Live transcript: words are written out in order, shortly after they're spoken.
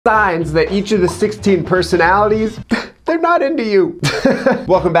signs that each of the 16 personalities, they're not into you.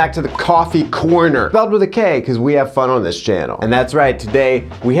 Welcome back to the Koffee Korner, spelled with a K because we have fun on this channel. And that's right, today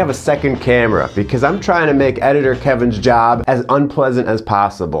we have a second camera because I'm trying to make editor Kevin's job as unpleasant as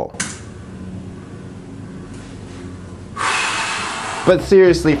possible. But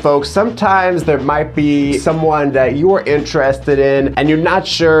seriously folks, sometimes there might be someone that you're interested in and you're not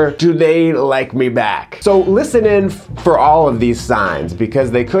sure, do they like me back? So listen in for all of these signs because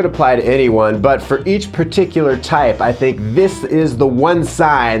they could apply to anyone, but for each particular type, I think this is the one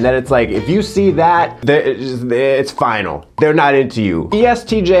sign that it's like, if you see that, it's final. They're not into you.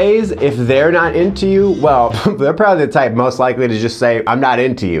 ESTJs, if they're not into you, well, they're probably the type most likely to just say, I'm not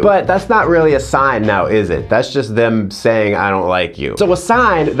into you. But that's not really a sign now, is it? That's just them saying, I don't like you. So a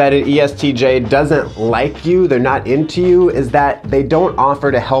sign that an ESTJ doesn't like you, they're not into you, is that they don't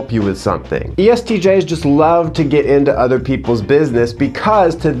offer to help you with something. ESTJs just love to get into other people's business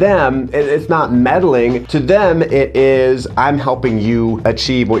because to them, it's not meddling. To them, it is, I'm helping you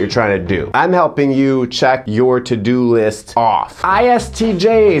achieve what you're trying to do. I'm helping you check your to-do list off.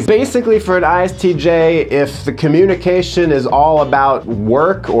 ISTJs, basically for an ISTJ, if the communication is all about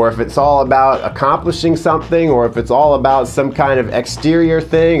work, or if it's all about accomplishing something, or if it's all about some kind of exterior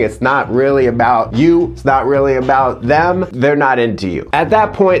thing, it's not really about you, it's not really about them, they're not into you. At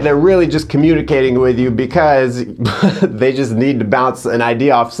that point, they're really just communicating with you because they just need to bounce an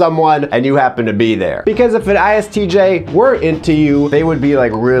idea off someone and you happen to be there. Because if an ISTJ were into you, they would be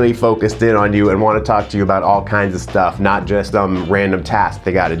like really focused in on you and want to talk to you about all kinds of stuff, not just some random task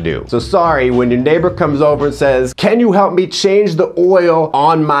they gotta do. So sorry, when your neighbor comes over and says, can you help me change the oil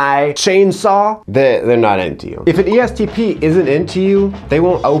on my chainsaw? They're not into you. If an ESTP isn't into you, they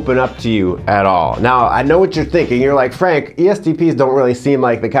won't open up to you at all. Now, I know what you're thinking. You're like, Frank, ESTPs don't really seem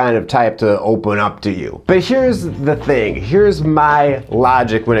like the kind of type to open up to you. But here's the thing. Here's my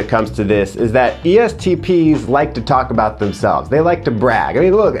logic when it comes to this, is that ESTPs like to talk about themselves. They like to brag. I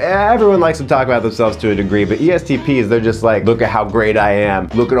mean, look, everyone likes to talk about themselves to a degree, but ESTPs, they're just like, look at how great I am.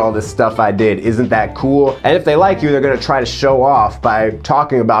 Look at all this stuff I did. Isn't that cool? And if they like you, they're gonna try to show off by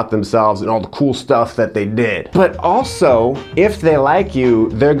talking about themselves and all the cool stuff that they did. But also, if they like you,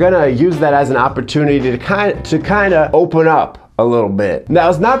 they're gonna use that as an opportunity to kind of open up a little bit. Now,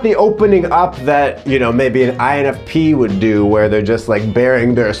 it's not the opening up that, you know, maybe an INFP would do where they're just like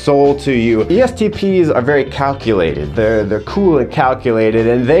bearing their soul to you. ESTPs are very calculated. They're cool and calculated,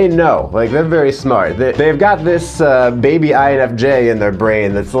 and they know, like, they're very smart. They've got this baby INFJ in their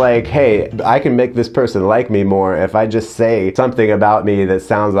brain that's like, hey, I can make this person like me more if I just say something about me that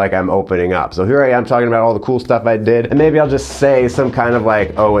sounds like I'm opening up. So here I am talking about all the cool stuff I did, and maybe I'll just say some kind of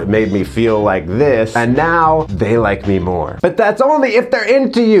like, oh, it made me feel like this, and now they like me more. But that's only if they're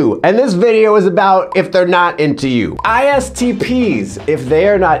into you. And this video is about if they're not into you. ISTPs, if they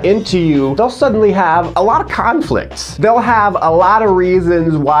are not into you, they'll suddenly have a lot of conflicts. They'll have a lot of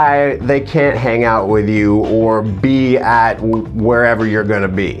reasons why they can't hang out with you or be at wherever you're gonna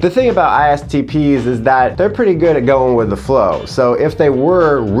be. The thing about ISTPs is that they're pretty good at going with the flow. So if they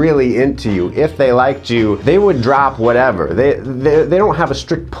were really into you, if they liked you, they would drop whatever. They don't have a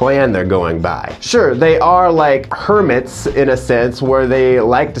strict plan they're going by. Sure, they are like hermits in a sense where they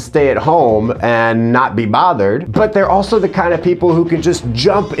like to stay at home and not be bothered, but they're also the kind of people who can just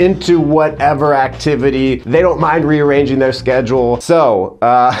jump into whatever activity. They don't mind rearranging their schedule. So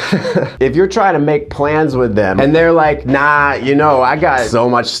if you're trying to make plans with them and they're like, nah, you know, I got so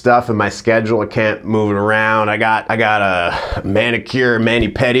much stuff in my schedule, I can't move it around. I got a manicure,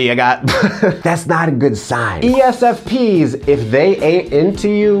 mani-pedi, that's not a good sign. ESFPs, if they ain't into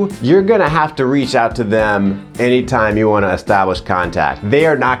you, you're gonna have to reach out to them anytime you want to establish contact. They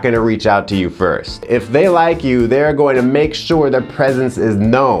are not going to reach out to you first. If they like you, they're going to make sure their presence is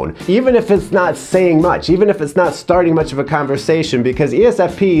known, even if it's not saying much, even if it's not starting much of a conversation, because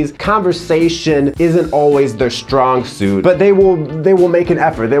ESFPs, conversation isn't always their strong suit, but they will make an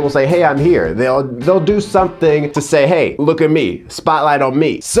effort. They will say, hey, I'm here. They'll do something to say, hey, look at me, spotlight on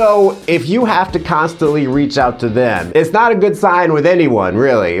me. So if you have to constantly reach out to them, it's not a good sign with anyone,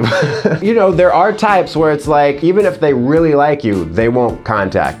 really. You know, there are types where it's like, even if they really like you, they won't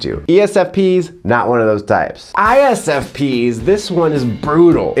contact you. ESFPs, not one of those types. ISFPs, this one is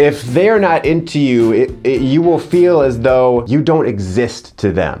brutal. If they're not into you, you will feel as though you don't exist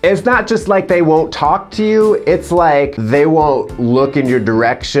to them. It's not just like they won't talk to you, it's like they won't look in your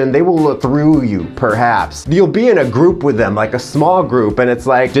direction. They will look through you, perhaps. You'll be in a group with them, like a small group, and it's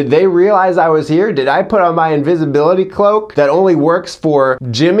like, did they realize I was here? Did I put on my invisibility cloak that only works for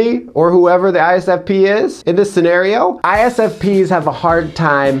Jimmy or whoever the ISFP is in this scenario? ISFPs have a hard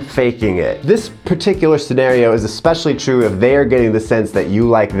time faking it. This particular scenario is especially true if they are getting the sense that you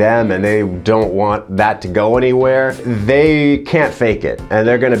like them and they don't want that to go anywhere. They can't fake it, and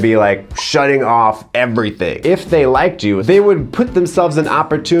they're gonna be like shutting off everything. If they liked you, they would put themselves in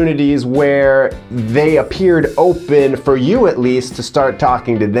opportunities where they appeared open for you at least to start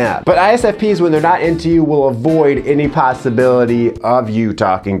talking to them. But ISFPs, when they're not into you, will avoid any possibility of you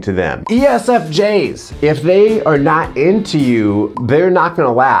talking to them. ESFJs, if they are not into you, they're not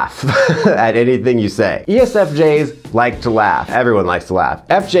gonna laugh at anything you say. ESFJs like to laugh. Everyone likes to laugh.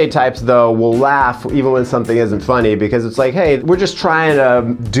 FJ types, though, will laugh even when something isn't funny because it's like, hey, we're just trying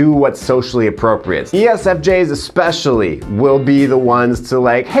to do what's socially appropriate. ESFJs especially will be the ones to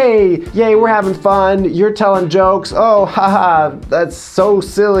like, hey, yay, we're having fun. You're telling jokes. Oh, haha, that's so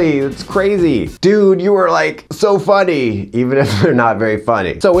silly. It's crazy. Dude, you were like so funny, even if they're not very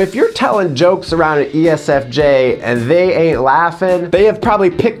funny. So if you're telling jokes around an ESFJ and they ain't laughing, they have probably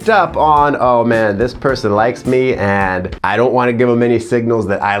picked up on, oh man, this person likes me and I don't want to give them any signals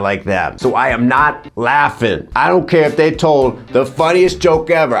that I like them. So I am not laughing. I don't care if they told the funniest joke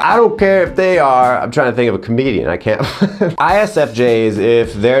ever. I don't care if they are, I'm trying to think of a comedian, I can't. ISFJs,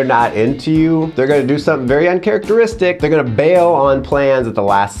 if they're not into you, they're gonna do something very uncharacteristic. They're gonna bail on plans at the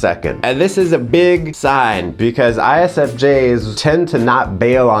last second. And this is a big sign because ISFJs tend to not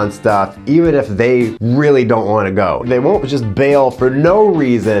bail on stuff even if they really don't want to go. They won't just bail for no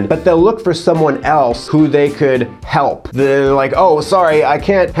reason, but they'll look for someone else who they could help. They're like, oh, sorry, I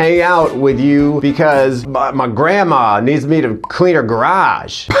can't hang out with you because my grandma needs me to clean her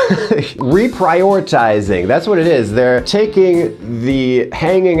garage. Reprioritizing, that's what it is. They're taking the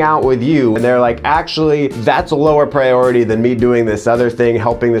hanging out with you and they're like, actually, that's a lower priority than me doing this other thing,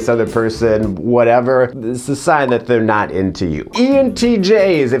 helping this other person, whatever. It's a sign that they're not into you.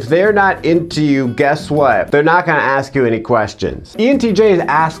 ENTJs, if they're not into you, guess what? They're not gonna ask you any questions. ENTJs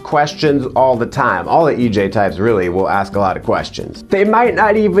ask questions all the time. All the EJ types really will ask a lot of questions. They might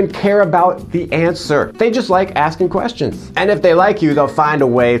not even care about the answer. They just like asking questions. And if they like you, they'll find a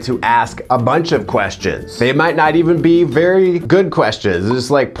way to ask a bunch of questions. They might not even be very good questions. It's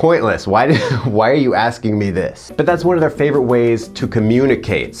just like pointless. Why are you asking me this? But that's one of their favorite ways to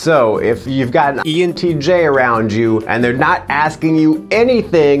communicate. So if you've got an ENTJ around you and they're not asking you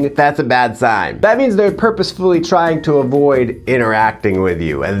anything, that's a bad sign. That means they're purposefully trying to avoid interacting with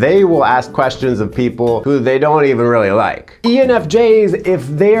you, and they will ask questions of people who they don't even really like. ENFJs, if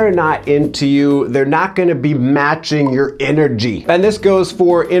they're not into you, they're not gonna be matching your energy. And this goes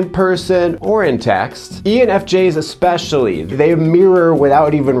for in person or in text. ENFJs especially, they mirror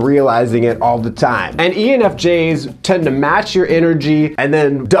without even realizing it all the time. And ENFJs tend to match your energy and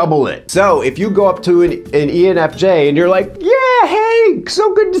then double it. So if you go up to an ENFJ and you're like, yeah, hey,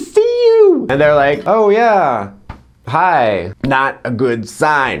 so good to see you. And they're like, oh yeah, hi. Not a good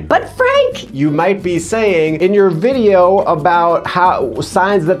sign. But Frank, you might be saying in your video about how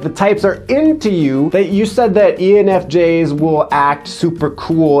signs that the types are into you, that you said that ENFJs will act super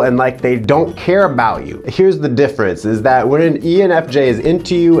cool and like they don't care about you. Here's the difference, is that when an ENFJ is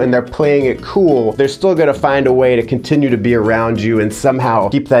into you and they're playing it cool, they're still gonna find a way to continue to be around you and somehow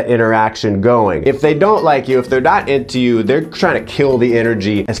keep that interaction going. If they don't like you, if they're not into you, they're trying to kill the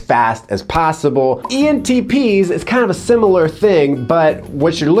energy as fast as possible. ENTPs is kind of a similar thing, but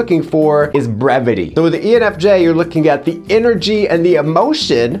what you're looking for is brevity. So with the ENFJ, you're looking at the energy and the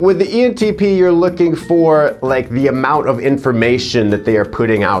emotion. With the ENTP, you're looking for like the amount of information that they are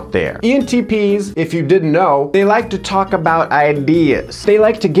putting out there. ENTPs, if you didn't know, they like to talk about ideas. They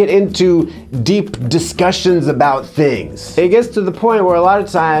like to get into deep discussions about things. It gets to the point where a lot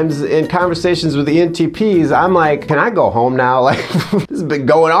of times in conversations with ENTPs, I'm like, can I go home now? Like, this has been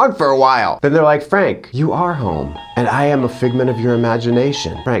going on for a while. Then they're like, Frank, you are home. And I am a figment of your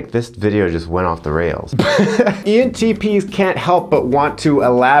imagination. Frank, this video just went off the rails. ENTPs can't help but want to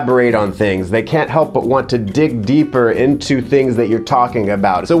elaborate on things. They can't help but want to dig deeper into things that you're talking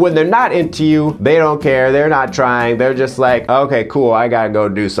about. So when they're not into you, they don't care, they're not trying, they're just like, okay, cool, I gotta go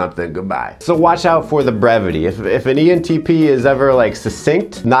do something, goodbye. So watch out for the brevity. If an ENTP is ever like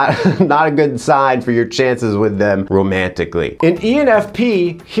succinct, not a good sign for your chances with them romantically. In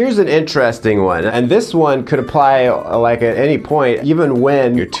ENFP, here's an interesting one, and this one could apply like at any point, even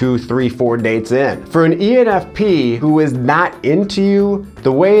when you're 2, 3, 4 dates in. For an ENFP who is not into you,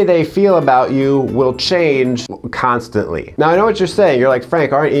 the way they feel about you will change constantly. Now I know what you're saying. You're like,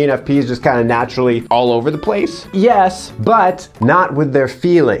 Frank, aren't ENFPs just kind of naturally all over the place? Yes, but not with their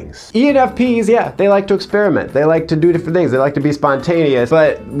feelings. ENFPs, yeah, they like to experiment. They like to do different things. They like to be spontaneous.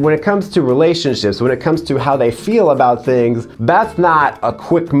 But when it comes to relationships, when it comes to how they feel about things, that's not a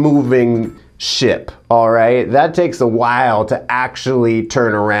quick moving ship, all right? That takes a while to actually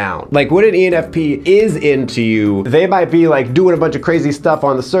turn around. Like when an ENFP is into you, they might be like doing a bunch of crazy stuff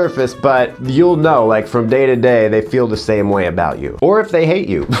on the surface, but you'll know like from day to day, they feel the same way about you. Or if they hate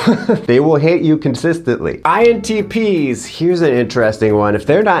you, they will hate you consistently. INTPs, here's an interesting one. If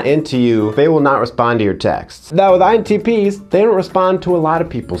they're not into you, they will not respond to your texts. Now with INTPs, they don't respond to a lot of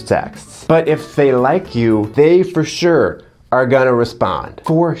people's texts. But if they like you, they for sure are gonna respond.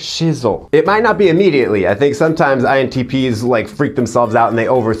 For shizzle. It might not be immediately. I think sometimes INTPs like freak themselves out and they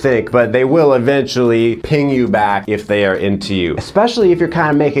overthink, but they will eventually ping you back if they are into you. Especially if you're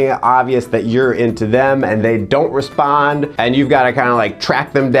kind of making it obvious that you're into them and they don't respond, and you've got to kind of like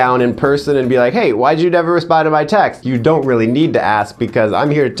track them down in person and be like, hey, why'd you never respond to my text? You don't really need to ask because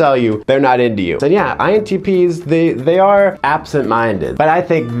I'm here to tell you they're not into you. So yeah, INTPs, they are absent-minded, but I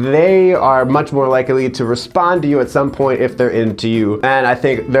think they are much more likely to respond to you at some point if they're into you. And I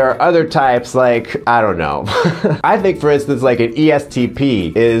think there are other types like, I don't know. I think for instance like an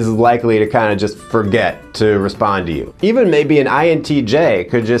ESTP is likely to kind of just forget to respond to you. Even maybe an INTJ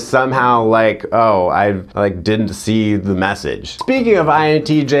could just somehow like, oh, I like didn't see the message. Speaking of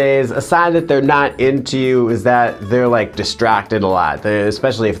INTJs, a sign that they're not into you is that they're like distracted a lot,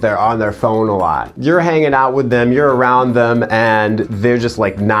 especially if they're on their phone a lot. You're hanging out with them, you're around them, and they're just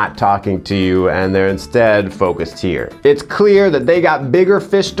like not talking to you and they're instead focused here. It's clear that they got bigger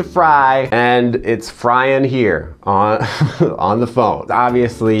fish to fry and it's frying here on, on the phone.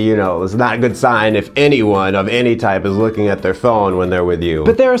 Obviously, you know, it's not a good sign if anyone of any type is looking at their phone when they're with you.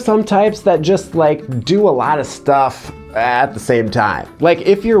 But there are some types that just like do a lot of stuff at the same time. Like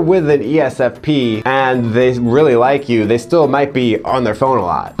if you're with an ESFP and they really like you, they still might be on their phone a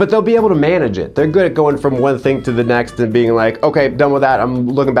lot, but they'll be able to manage it. They're good at going from one thing to the next and being like, okay, done with that, I'm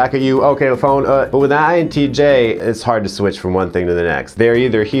looking back at you, okay, the phone, But with an INTJ, it's hard to switch from one thing to the next. They're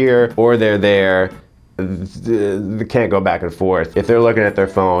either here or they're there. They can't go back and forth. If they're looking at their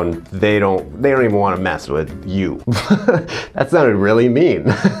phone, they don't even want to mess with you. That sounded really mean.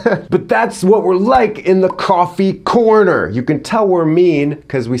 But that's what we're like in the coffee corner. You can tell we're mean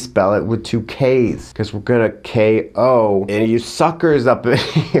because we spell it with 2 Ks, because we're gonna KO any you suckers up in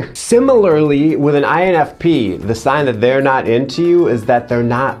here. Similarly, with an INFP, the sign that they're not into you is that they're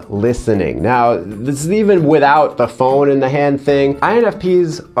not listening. Now, this is even without the phone in the hand thing.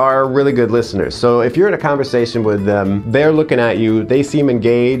 INFPs are really good listeners. So if you're in a conversation with them, they're looking at you, they seem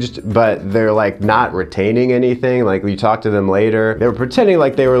engaged, but they're like not retaining anything. Like you talk to them later, they were pretending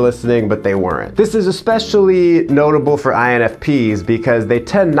like they were listening, but they weren't. This is especially notable for INFPs because they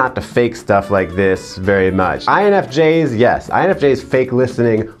tend not to fake stuff like this very much. INFJs, yes, INFJs fake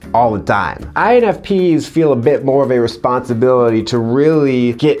listening all the time. INFPs feel a bit more of a responsibility to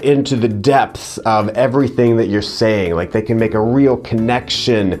really get into the depths of everything that you're saying. Like they can make a real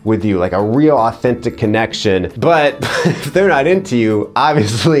connection with you, like a real authentic connection. But if they're not into you,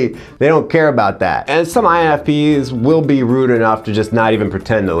 obviously they don't care about that. And some INFPs will be rude enough to just not even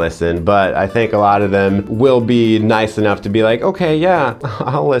pretend to listen, but I think a lot of them will be nice enough to be like, okay, yeah,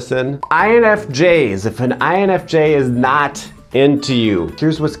 I'll listen. INFJs, if an INFJ is not into you,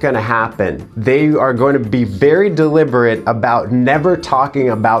 here's what's gonna happen. They are going to be very deliberate about never talking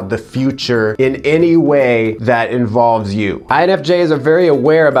about the future in any way that involves you. INFJs are very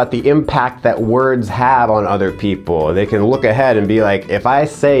aware about the impact that words have on other people. They can look ahead and be like, if I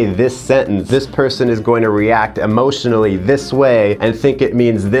say this sentence, this person is going to react emotionally this way and think it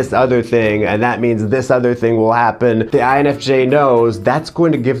means this other thing, and that means this other thing will happen. The INFJ knows that's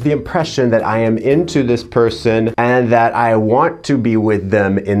going to give the impression that I am into this person and that I want to be with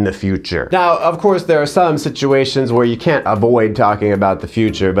them in the future. Now, of course, there are some situations where you can't avoid talking about the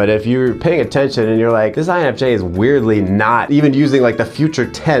future, but if you're paying attention and you're like, this INFJ is weirdly not even using like the future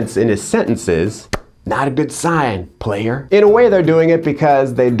tense in his sentences, not a good sign, player. In a way, they're doing it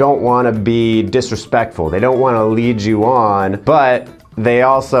because they don't want to be disrespectful. They don't want to lead you on, but they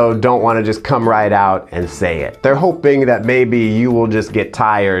also don't want to just come right out and say it. They're hoping that maybe you will just get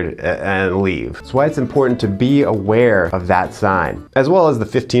tired and leave. That's why it's important to be aware of that sign, as well as the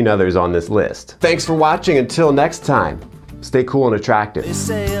 15 others on this list. Thanks for watching. Until next time, stay cool and attractive.